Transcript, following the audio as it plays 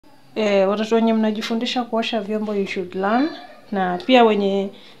watoto wenye mnajifundisha kuosha vyombo you should learn. Na pia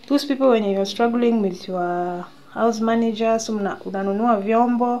those people when you are struggling with your house managers, unanunua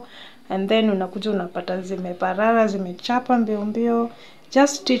vyombo and then unakuja unapata zimeparara, zimechapa mbio mbio.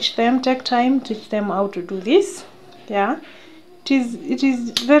 Just teach them, take time, teach them how to do this. Yeah, it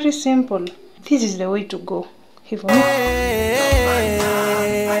is very simple. This is the way to go.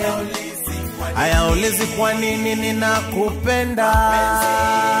 Hayaulizi kwa nini ninakupenda,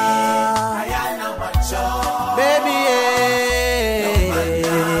 baby,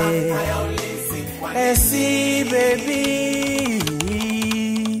 see baby.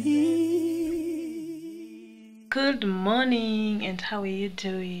 Good morning and how are you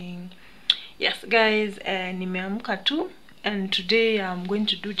doing? Yes guys, nimeamka tu and today I'm going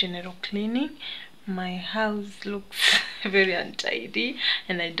to do general cleaning. My house looks very untidy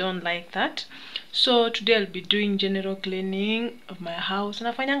and I don't like that. So today I'll be doing general cleaning of my house.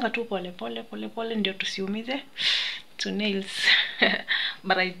 Nafanyanga tu pole pole ndio tusiumize to nails.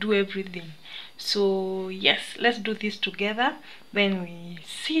 But I do everything. So yes, let's do this together. Then we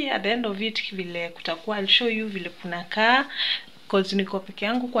see at the end of it vile kutakuwa. I'll show you vile kunakaa. Cause niko peke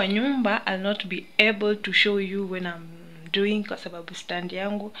yangu kwa nyumba, I'll not be able to show you when I'm doing kwa sababu stand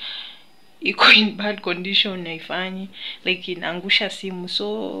yangu iko in bad condition, naifanyi like inaangusha simu.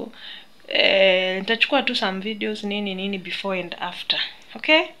 So nitachukua tu some videos nini before and after.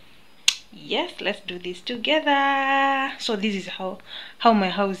 Okay, yes, let's do this together. So this is how my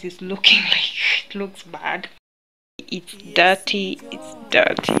house is looking like. It looks bad, it's dirty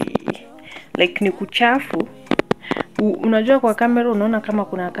like ni kuchafu. Unajua kwa kamera unaona kama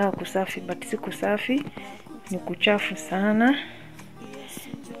kunakaa kusafi, but si kusafi, ni kuchafu sana.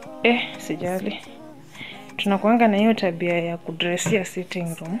 Sijali. Tunakuanga na hiyo tabia ya kudressia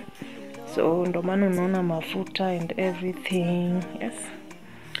sitting room. So ndo maana unaona mafuta and everything. Yes.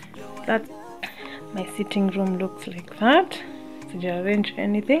 That my sitting room looks like that. Sija arrange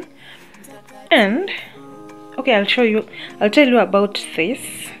anything. And okay, I'll tell you about this.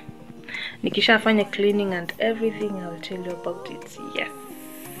 Nikishafanya cleaning and everything, I'll tell you about it. Yes.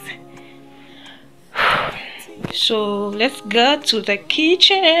 So let's go to the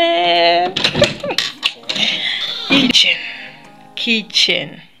kitchen.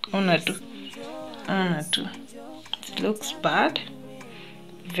 Kitchen. Ona tu. It looks bad.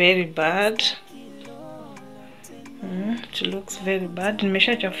 Very bad. It looks very bad.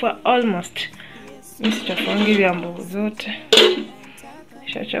 Nimeshachafua almost. Nimeshachafuangi vyombo zote.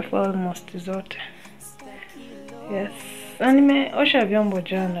 Nimeshachafua almost zote. Yes. Na nimeosha vyombo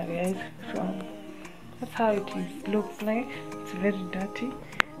jana, guys. So that's how it looks like. It's very dirty.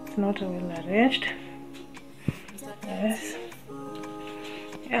 It's not well arranged. Yes.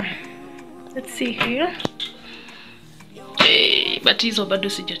 Yeah. Let's see here. But hizo bado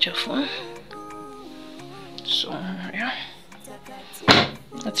sijachafua. So yeah.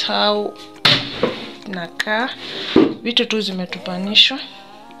 That's how nakaa. Vitu tu zimetupanishwa.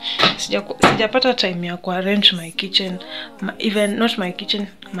 Sijapata time ya arrange my kitchen, even not my kitchen,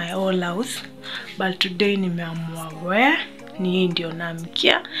 my whole house. But today nimeamua ni ndio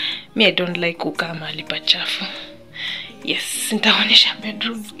naamkia. I don't like kukaa mahali pachafu. Yes, nitaonyesha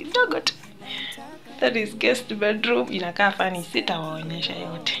bedroom kidogo tu. That is guest bedroom. Inakaa funny, sitawaonyesha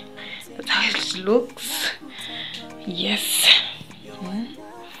yote. That's how it looks. Yes.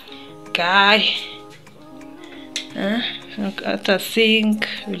 Guy. Hata sink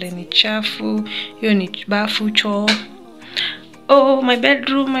vile ni chafu. Hiyo ni bafu choo. Oh, my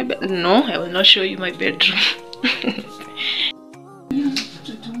bedroom, no, I will not show you my bedroom.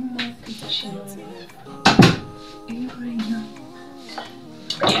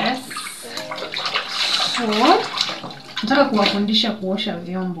 Yes. So, nataka kuwafundisha kuosha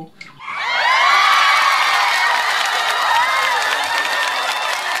vyombo.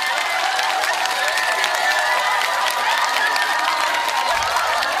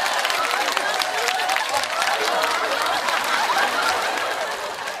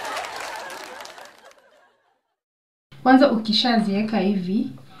 Kwanza ukishaziweka hivi,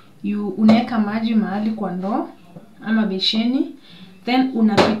 unaweka maji mahali kwa ndoo ama besheni, then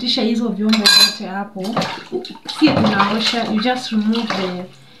unapitisha hizo vyombo zote hapo. Si unaosha, you just remove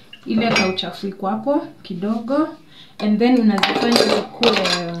ile kauchafu iko hapo kidogo, and then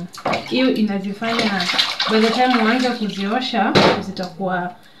unazifanya hiyo inazifanya by the time uanze kuziosha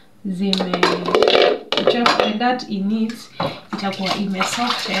zitakuwa uchafu and that in it itakuwa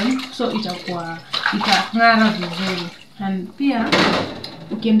soften, so itang'ara vizuri. And pia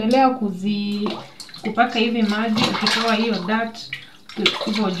ukiendelea kupaka hivi maji, ukitoa hiyo dirt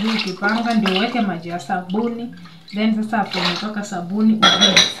hivyo juu ukipanga, ndio uweke maji ya sabuni, then sasa hapo unapaka sabuni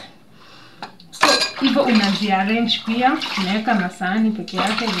hivyo unaziarrange pia. Unaweka masahani peke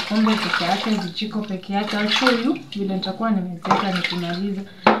yake, vikombe peke yake, vijiko peke yake. I'll show you vile nitakuwa nimeziweka nikimaliza.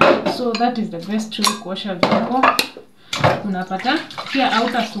 So that is the best way kuosha vyombo. Unapata pia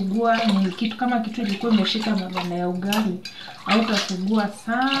hautasugua, ni kitu kama kitu ilikuwa imeshika mabanda ya ugali, hautasugua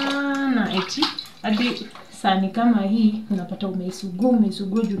sana eti hadi sahani kama hii unapata umeisugua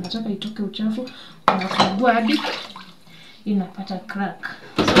juu unataka itoke uchafu, unasugua hadi inapata crack.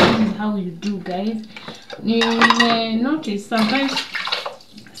 So this is how you do, guys. Notice sometimes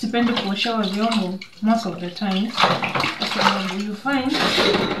sipendi kuosha vyombo most of the time, kwa sababu you find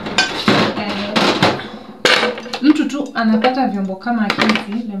mtu tu anapata vyombo kama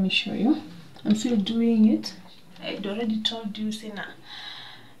hivi. Let me show you. I'm still doing it. I already told you sina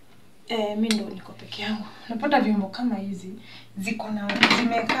mimi ndo niko peke yangu. Napata vyombo kama hizi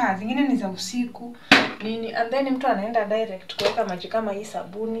zimekaa, zingine ni za usiku nini, and then mtu anaenda direct kuweka maji kama hii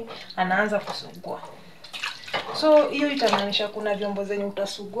sabuni, anaanza kusugua. So hiyo itamaanisha kuna vyombo zenye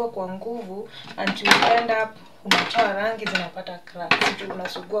utasugua kwa nguvu until you end up unatoa rangi zinapata crack. Ndio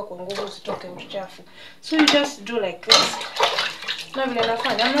unasugua kwa nguvu usitoke uchafu. So you just do like this. Na vile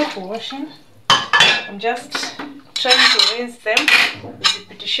nafanya, I'm not washing. I'm just trying to rinse them.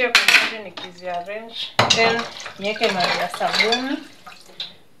 Nizipitishie kwa maji nikiziarrange. Then niweke maji ya sabuni.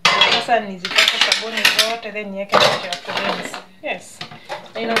 Sasa nizipake sabuni zote, then niweke maji ya kurinse. Yes.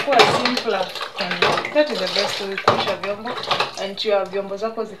 Na inakuwa simpler. That is the best way kuosha vyombo. And your vyombo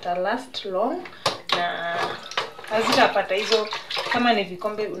zako zita last long. Na hazitapata hizo, kama ni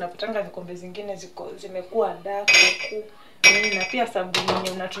vikombe unapatanga vikombe zingine zimekuwa dark huku. Na pia sabuni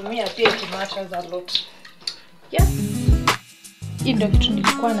unatumia pia ikimacha za lot. Yes. Hii ndio kitu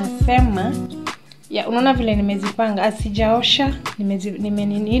nilikuwa nasema. Ya unaona vile nimezipanga, asijaosha,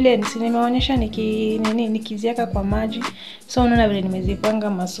 nimeonyesha nikiziweka kwa maji. So unaona vile nimezipanga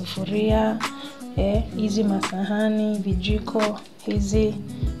masufuria, hizi masahani, vijiko, hizi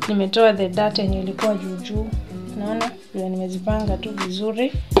nimetoa the dirt yenye ilikuwa juu. Unaona vile nimezipanga tu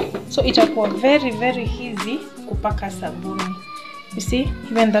vizuri. So itakuwa very very easy kupaka sabuni. You see,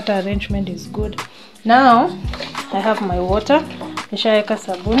 even that arrangement is good. Now I have my water. Nishaweka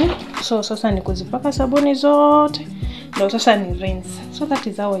sabuni. So sasa ni kuzipaka sabuni zote. Ndio sasa ni rinse. So that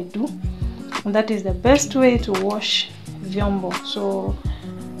is how I do. And that is the best way to wash vyombo. So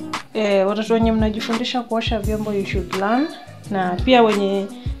watoto wenye mnajifundisha kuosha vyombo, you should learn. Na pia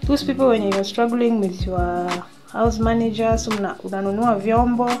those people when you're struggling with your house managers, unanunua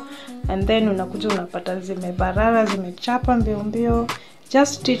vyombo and then unakuja unapata zimebarara, zimechapa mbio.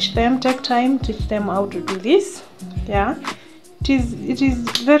 Just teach them, take time, teach them how to do this. Yeah. It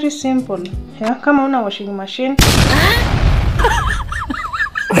is very simple. Yeah, kama una washing machine.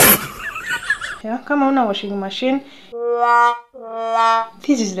 Yeah, kama una washing machine.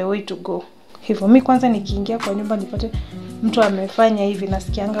 This is the way to go. Hivyo mimi kwanza nikiingia kwa nyumba nipate mtu amefanya hivi,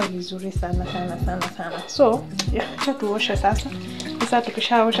 nasikianga vizuri sana. So, yeah, acha tuoshe sasa. Sasa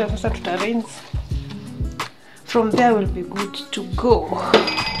tukishaosha sasa tuta rinse. From there will be good to go.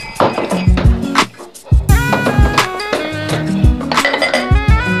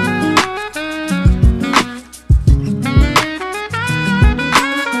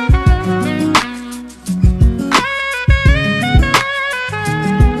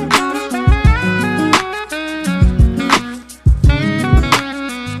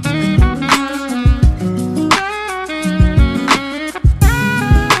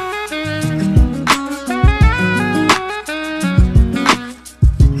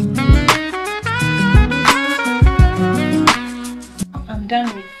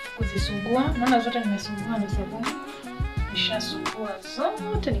 Done with kuzisugua. Maana zote nimesugua na sabuni. Nishasugua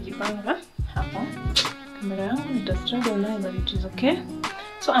zote nikipanga hapo. Kamera yangu nitastruggle nayo but it is okay.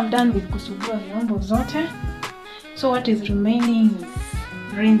 So I'm done with kusugua vyombo zote. So what is remaining is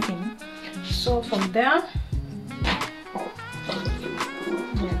rinsing. So from there,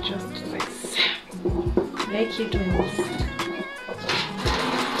 just this. Like it when this.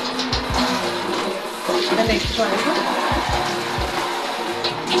 And extra.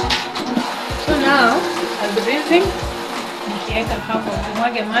 So now I'll be rinsing. Nikiweka hapo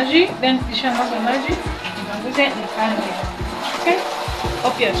nimwage maji, then kisha mwaga maji, nipanguze nikande. Okay?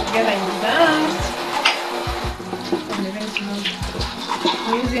 Hope you're together in that.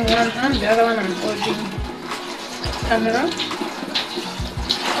 I'm using one hand, the other one I'm holding the camera.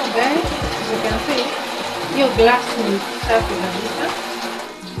 Okay, as you can see, your glass is safi kabisa.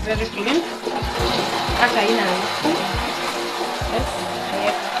 Very clean. Hata ina harufu.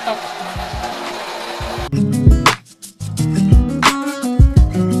 Yes, hapa.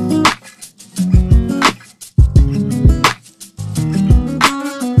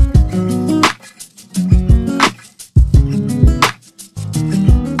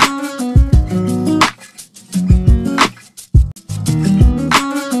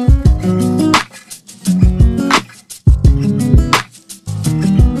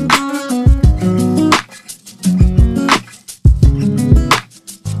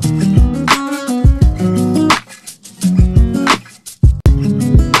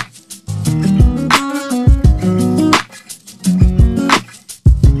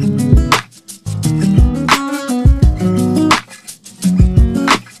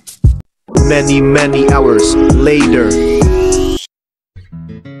 many hours later.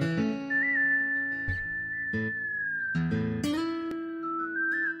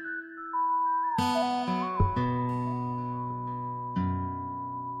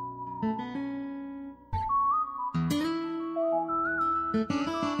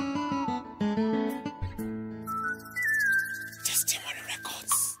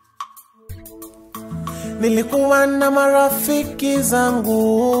 Nilikuwa na marafiki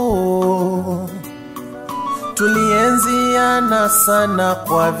zangu, tulienziana sana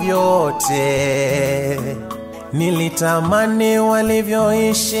kwa vyote. Nilitamani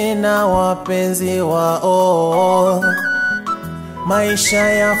walivyoishi na wapenzi wao, maisha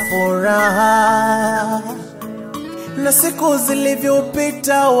ya furaha. Na siku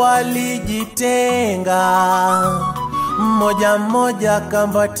zilivyopita walijitenga, mmoja mmoja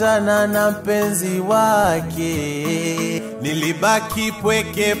kambatana na mpenzi wake. Nilibaki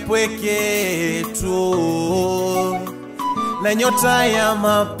pweke pweke tu, na nyota ya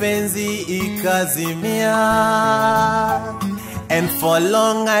mapenzi ikazimia. And for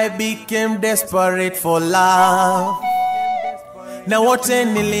long I became desperate for love, na wote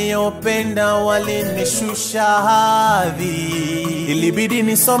niliopenda walinishusha hadhi. Ilibidi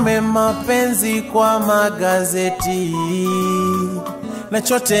nisome mapenzi kwa magazeti, na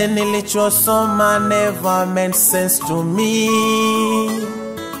chote nilichosoma never made sense to me.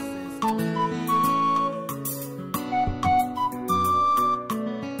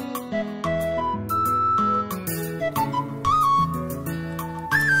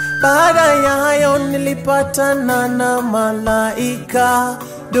 Baada ya hayo nilipatana na malaika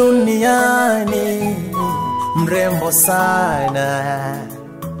duniani, mrembo sana.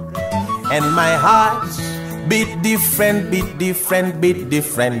 And my heart beat different, beat different, beat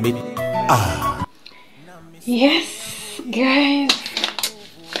different, beat. Yes guys,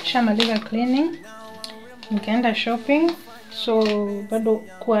 shamaliza cleaning, nikaenda shopping. So bado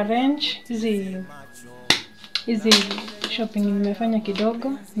kuarrange hizi shopping nimefanya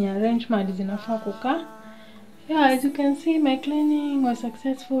kidogo, ni arrange mahali zinafaa kukaa. Yeah, as you can see my cleaning was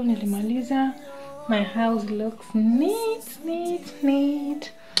successful. Nilimaliza. My house looks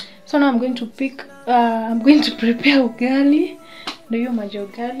neat. So now I'm going to prepare ugali. Ndio hiyo maji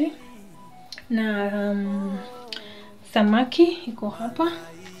ugali na samaki iko hapa.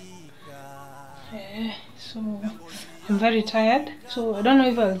 So I'm very tired, so I don't know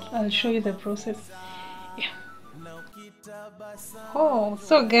if I'll show you the process. Yeah. Oh,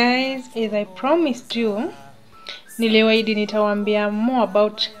 so guys, as I promised you, niliwaahidi nitawaambia more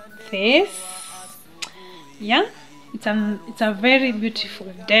about this. Yeah, it's a very beautiful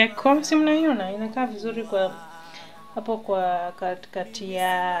decor. Si mnaiona inakaa vizuri kwa hapo kwa katikati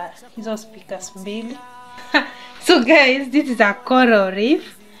ya hizo speakers mbili. So guys, this is a coral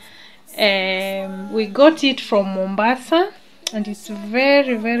reef. We got it from Mombasa, and it's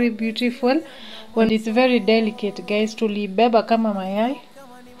very beautiful, and it's very delicate guys. Tulibeba kama mayai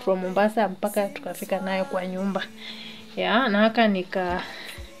from Mombasa mpaka tukafika nayo kwa nyumba. Yeah, na haka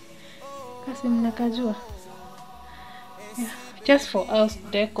kasi mnakajua. Yeah, just for house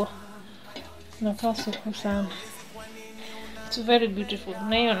decor. Nakaa suku sana. It's very beautiful.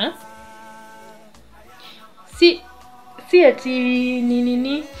 Unaiona? Si ati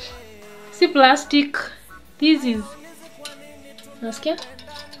nini? Si plastic. This is, nasikia?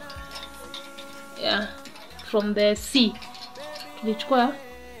 Yeah, from the sea. Tulichukua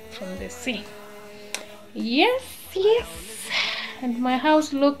from the sea. Yes. And my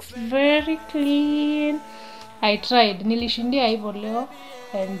house looks very clean. I tried. Nilishindia hivyo leo,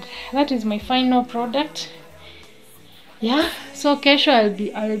 and that is my final product. Yeah, so kesho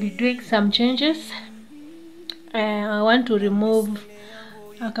I'll be doing some changes. I want to remove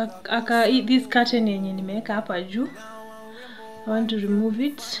this curtain yenye nimeweka hapa juu. I want to remove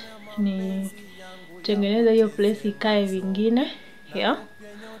it. Ni tengeneza hiyo place ikae vingine. Yeah.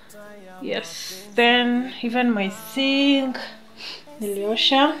 Yes. Then even my sink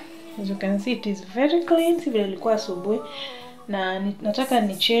niliosha. As you can see, it is very clean. Si vile ilikuwa asubuhi. Na nataka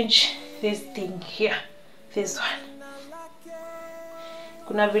ni change this thing here. This one.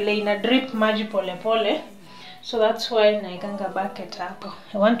 Kuna vile ina drip maji pole pole. So that's why naikanga bucket hapo.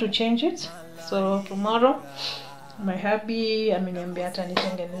 I want to change it. So tomorrow my hubby ameniambia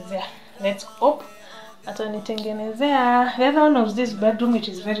atanitengenezea. Let's hope atanitengenezea. The other one of this bedroom, it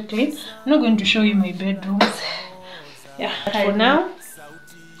is very clean. I'm not going to show you my bedrooms. Yeah, for now,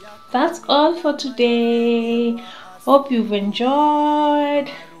 that's all for today. Hope you've enjoyed.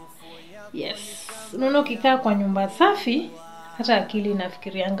 Yes. Unaona ukikaa kwa nyumba safi, hata akili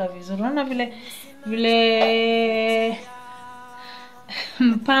inafikirianga vizuri. Unaona vile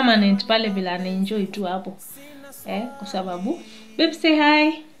permanent pale bila enjoy tu hapo. Kwa sababu babe say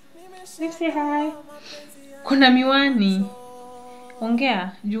hi. Babe say hi. Kuna miwani.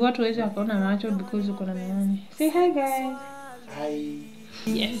 Ongea, juu watu waweze wakaona macho because uko na miwani. Say hi guys. Hi.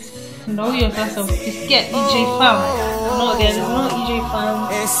 Yes. Ndio huyo sasa ukisikia EJ Farm. No, there is no EJ Farm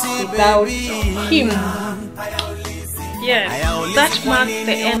without him. Yes, that marks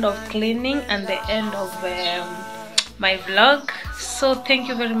the end of cleaning and the end of my vlog. So thank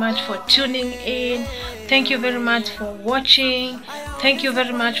you very much for tuning in. Thank you very much for watching. Thank you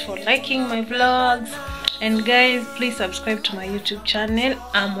very much for liking my vlogs. And guys, please subscribe to my YouTube channel.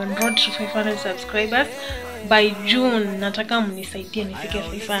 I'm on road to 500 subscribers. By June, nataka mnisaidie nifike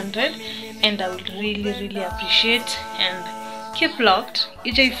 500, and I would really appreciate. And keep locked.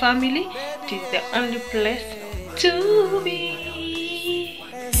 EJ family, it is the only place to be.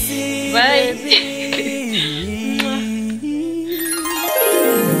 Bye.